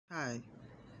Hi,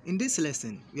 in this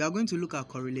lesson, we are going to look at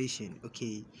correlation.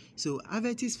 Okay, so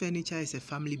Avertis Furniture is a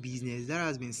family business that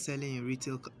has been selling in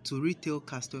retail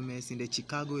customers in the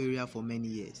Chicago area for many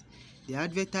years. They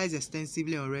advertise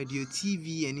extensively on radio,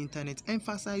 TV, and internet,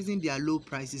 emphasizing their low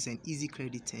prices and easy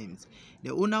credit terms.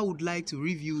 The owner would like to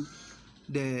review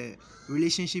the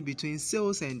relationship between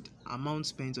sales and amount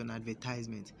spent on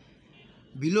advertisement.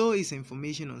 Below is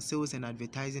information on sales and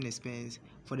advertising expense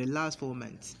for the last 4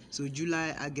 months. So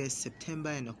July, August, September,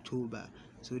 and October.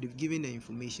 So they've given the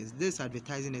information. This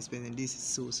advertising expense and this is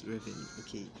sales revenue.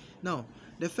 Okay. Now,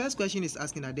 the first question is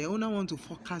asking that the owner want to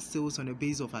forecast sales on the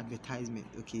basis of advertisement.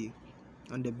 Okay.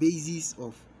 On the basis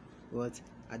of what?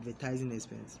 Advertising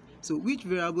expense. So which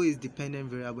variable is dependent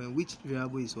variable and which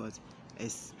variable is what?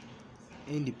 Is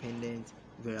independent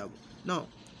variable. Now,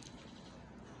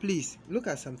 please look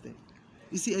at something.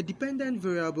 You see, a dependent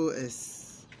variable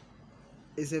is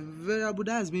a variable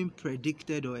that has been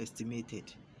predicted or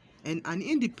estimated, and an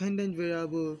independent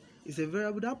variable is a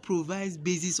variable that provides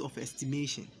basis of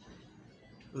estimation.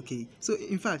 Okay, so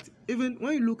in fact, even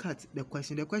when you look at the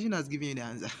question has given you the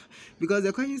answer because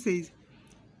the question says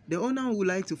the owner would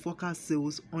like to forecast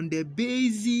sales on the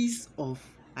basis of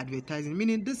advertising,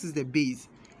 meaning this is the base.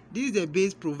 This is the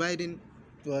base providing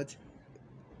what?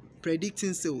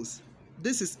 Predicting sales.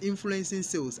 This is influencing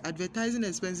sales. Advertising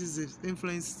expenses is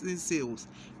influencing sales.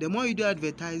 The more you do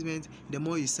advertisement, the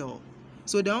more you sell.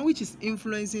 So the one which is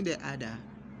influencing the other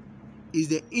is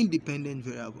the independent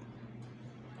variable.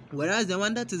 Whereas the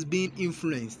one that is being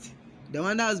influenced, the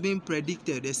one that has been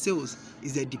predicted, the sales,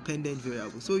 is the dependent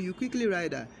variable. So you quickly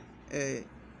write that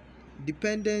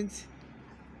dependent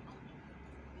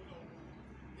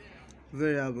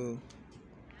variable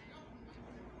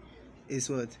is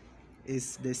what?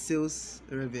 Is the sales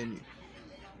revenue.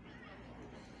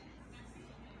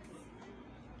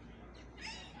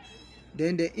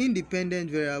 Then the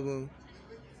independent variable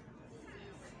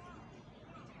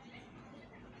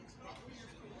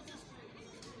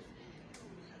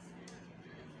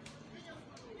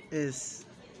is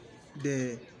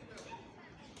the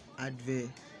advertising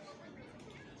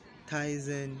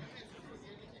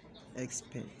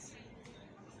expense.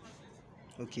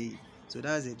 Okay, so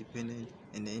that's the dependent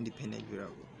and the independent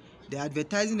variable. The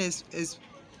advertising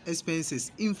expense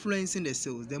is influencing the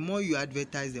sales. The more you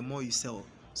advertise, the more you sell.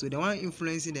 So the one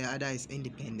influencing the other is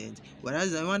independent,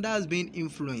 whereas the one that has been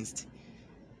influenced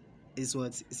is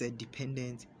what? Is a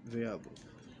dependent variable.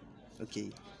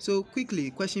 Okay, so quickly,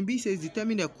 question B says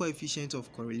determine the coefficient of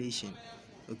correlation.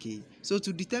 Okay, so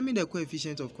to determine the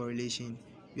coefficient of correlation,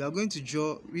 you are going to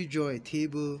redraw a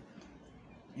table.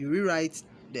 You rewrite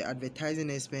the advertising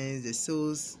expense, the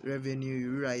sales revenue,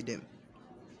 you rewrite them.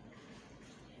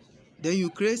 Then you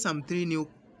create some 3 new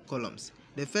columns.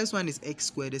 The first one is x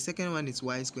squared, the second one is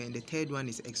y squared, and the third one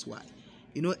is xy.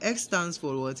 You know, x stands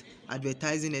for what?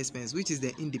 Advertising expense, which is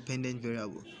the independent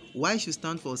variable. Y should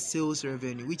stand for sales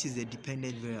revenue, which is the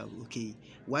dependent variable. Okay,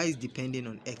 y is depending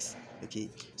on x. Okay,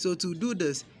 so to do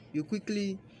this, you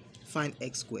quickly find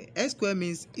x squared. X squared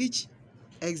means each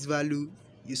x value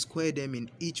you square them in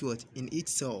each what? In each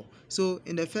cell. So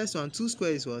in the first one, 2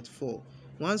 square is what? 4.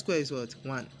 1 square is what?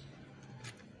 1.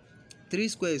 3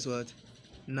 square is what?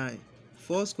 9.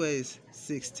 4 square is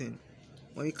 16.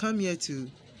 When you come here to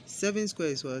 7 square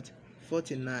is what?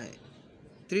 49.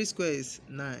 3 square is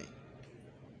 9.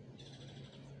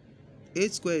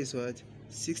 8 square is what?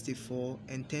 64.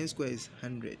 And 10 square is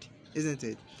 100. Isn't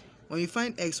it? When you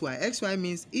find xy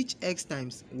means each x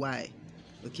times y.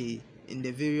 Okay, in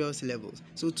the various levels.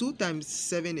 So 2 times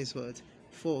 7 is what?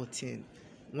 14.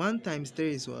 1 times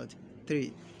 3 is what?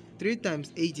 3. 3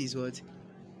 times 8 is what?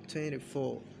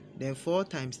 24. Then 4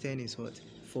 times 10 is what?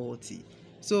 40.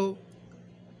 So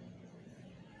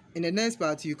in the next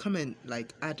part, you come and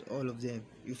like add all of them.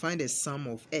 You find the sum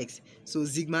of x. So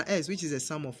sigma s, which is the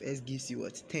sum of s, gives you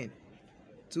what? 10.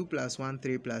 2 plus 1,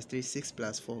 3 plus 3, 6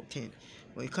 plus 4, 10.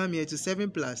 When you come here to 7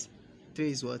 plus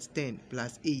 3 is what? 10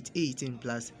 plus 8, 18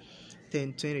 plus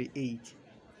 10, 28.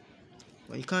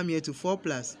 When you come here to 4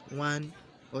 plus 1,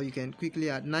 or you can quickly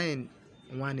add 9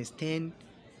 and 1 is 10,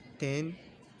 10,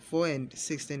 4 and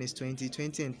 16 is 20,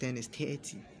 20 and 10 is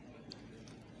 30.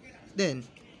 Then,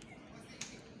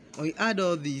 when you add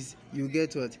all these, you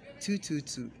get what?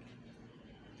 222.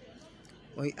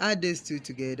 When you add these two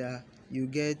together, you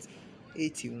get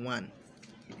 81.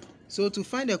 So to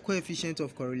find the coefficient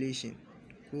of correlation,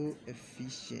 to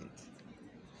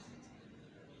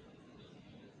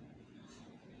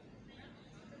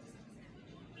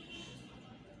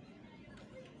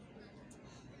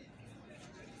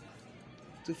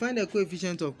find the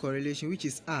coefficient of correlation, which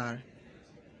is R,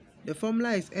 the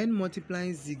formula is n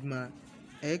multiplying sigma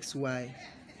xy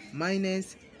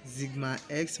minus sigma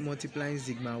x multiplying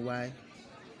sigma y,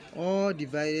 all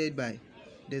divided by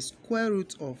the square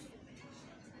root of,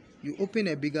 you open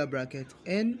a bigger bracket,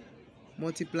 n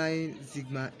multiplying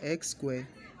sigma x square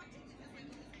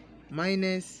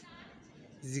minus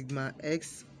sigma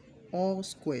x all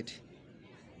squared,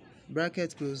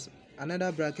 bracket close,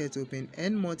 another bracket open,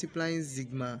 n multiplying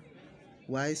sigma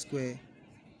y square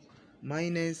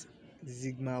minus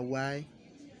sigma y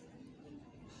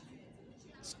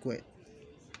squared.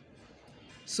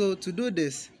 So to do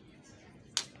this,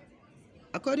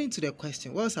 according to the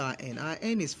question, what's our n? Our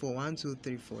n is 4. 1, 2,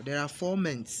 3, 4. There are 4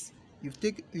 months. We've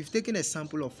taken a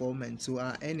sample of 4 months, so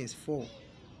our n is 4.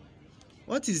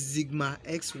 What is sigma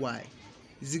xy?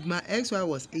 Sigma xy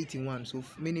was 81, so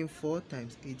meaning 4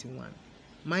 times 81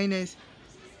 minus,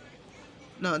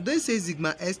 now this says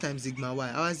sigma x times sigma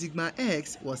y. Our sigma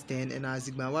x was 10 and our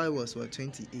sigma y was what,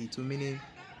 28, so meaning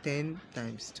 10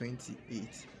 times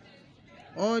 28,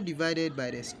 all divided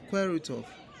by the square root of,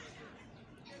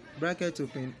 bracket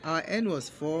open, our n was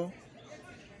 4,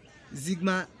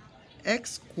 sigma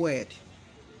x squared,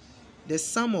 the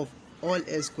sum of all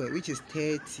x squared, which is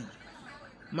 30,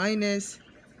 minus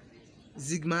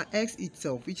sigma x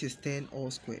itself, which is 10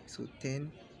 all squared, so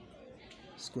 10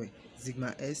 square,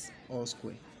 sigma s all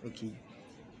square. Okay,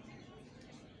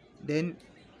 then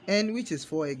n, which is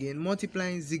 4 again,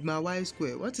 multiplying sigma y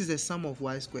square. What is the sum of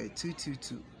y squared?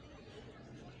 222,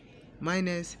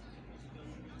 minus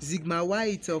sigma y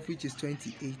itself, which is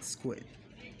 28 squared.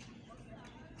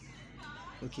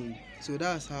 Okay, so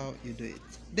that's how you do it.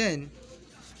 Then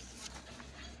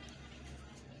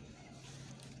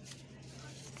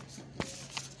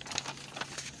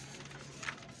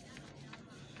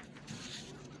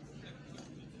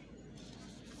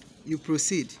you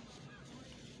proceed.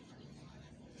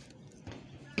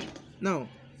 Now,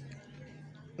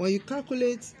 when you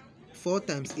calculate 4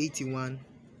 times 81,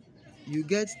 you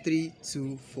get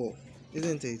 324,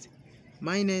 isn't it?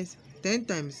 Minus 10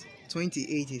 times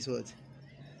 28 is what?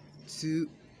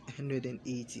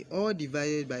 280, all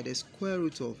divided by the square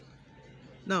root of.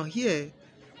 Now here,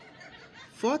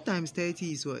 4 times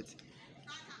 30 is what?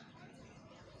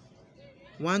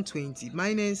 120,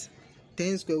 minus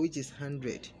 10 square, which is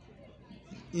 100.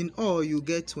 In all, you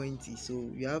get 20, so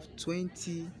you have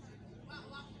 20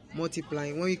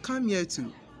 multiplying. When you come here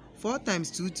to 4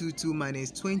 times 222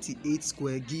 minus 28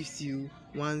 square gives you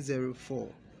 104,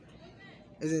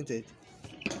 isn't it?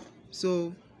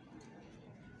 So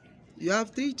you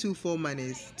have 324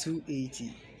 minus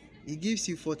 280, it gives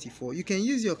you 44. You can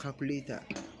use your calculator.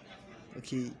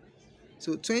 Okay,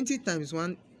 so 20 times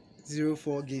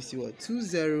 104 gives you what?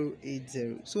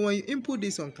 2080. So when you input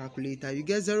this on calculator, you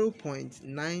get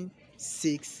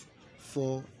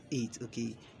 0.9648.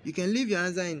 okay, you can leave your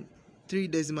answer in 3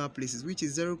 decimal places, which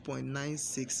is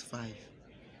 0.965.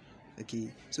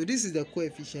 okay, so this is the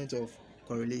coefficient of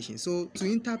correlation. So to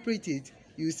interpret it,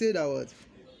 you say that what?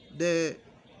 The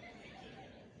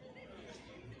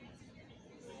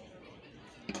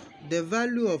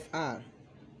value of r,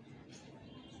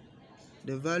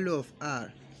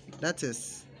 that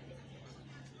is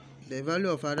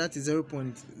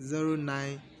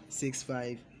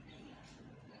 0.0965,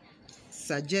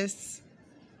 suggests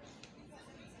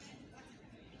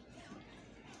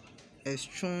a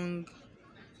strong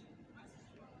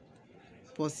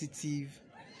positive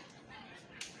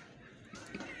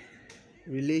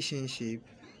relationship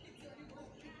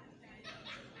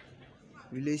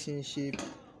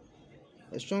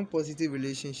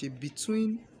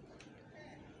between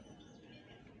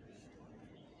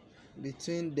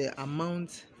the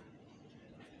amount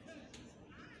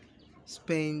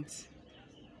spent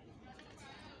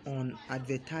on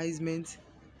advertisement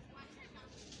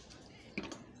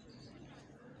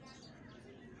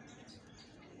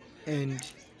and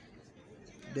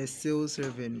the sales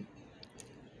revenue.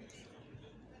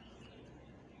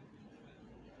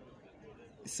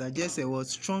 It suggests a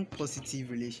strong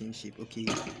positive relationship. Okay,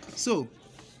 so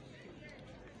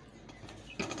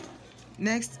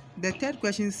next, the third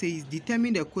question says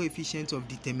determine the coefficient of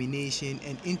determination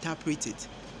and interpret it.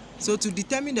 So to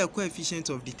determine the coefficient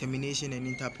of determination and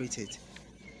interpret it,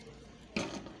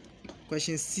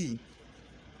 question C,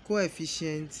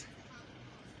 coefficient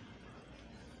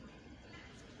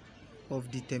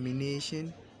of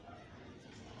determination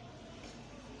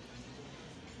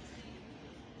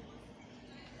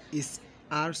is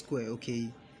r square.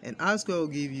 Okay, and r square will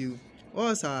give you,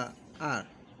 what's our r?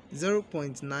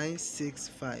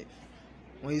 0.965.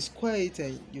 When you square it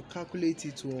and you calculate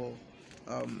it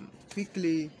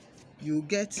quickly, you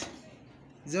get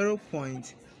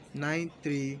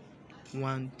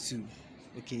 0.9312.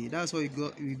 Okay, that's what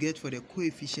you get for the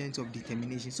coefficient of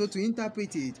determination. So to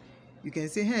interpret it, you can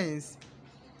say hence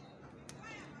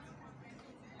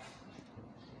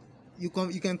you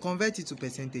can convert it to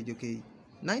percentage. Okay,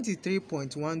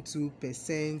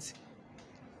 93.12%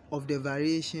 of the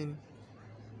variation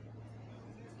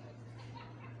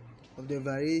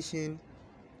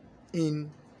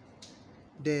in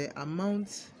the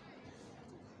amount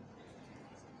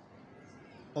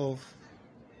of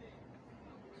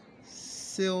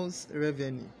sales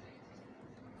revenue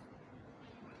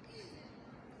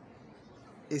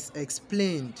is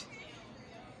explained,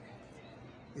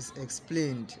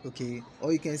 okay,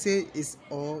 or you can say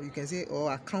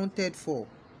or accounted for,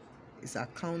 is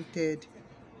accounted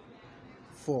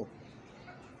for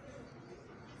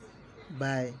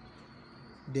by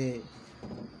the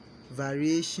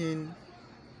variation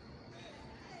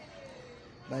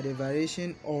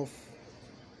of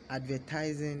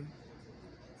advertising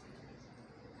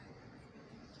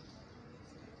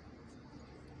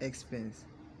expense.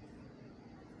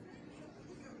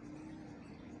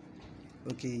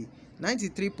 Okay,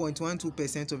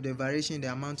 93.12% of the variation in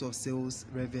the amount of sales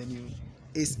revenue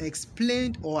is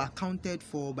explained or accounted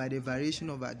for by the variation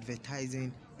of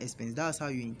advertising expense. That's how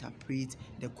you interpret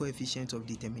the coefficient of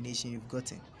determination you've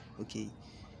gotten. Okay,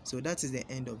 so that is the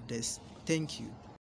end of this. Thank you.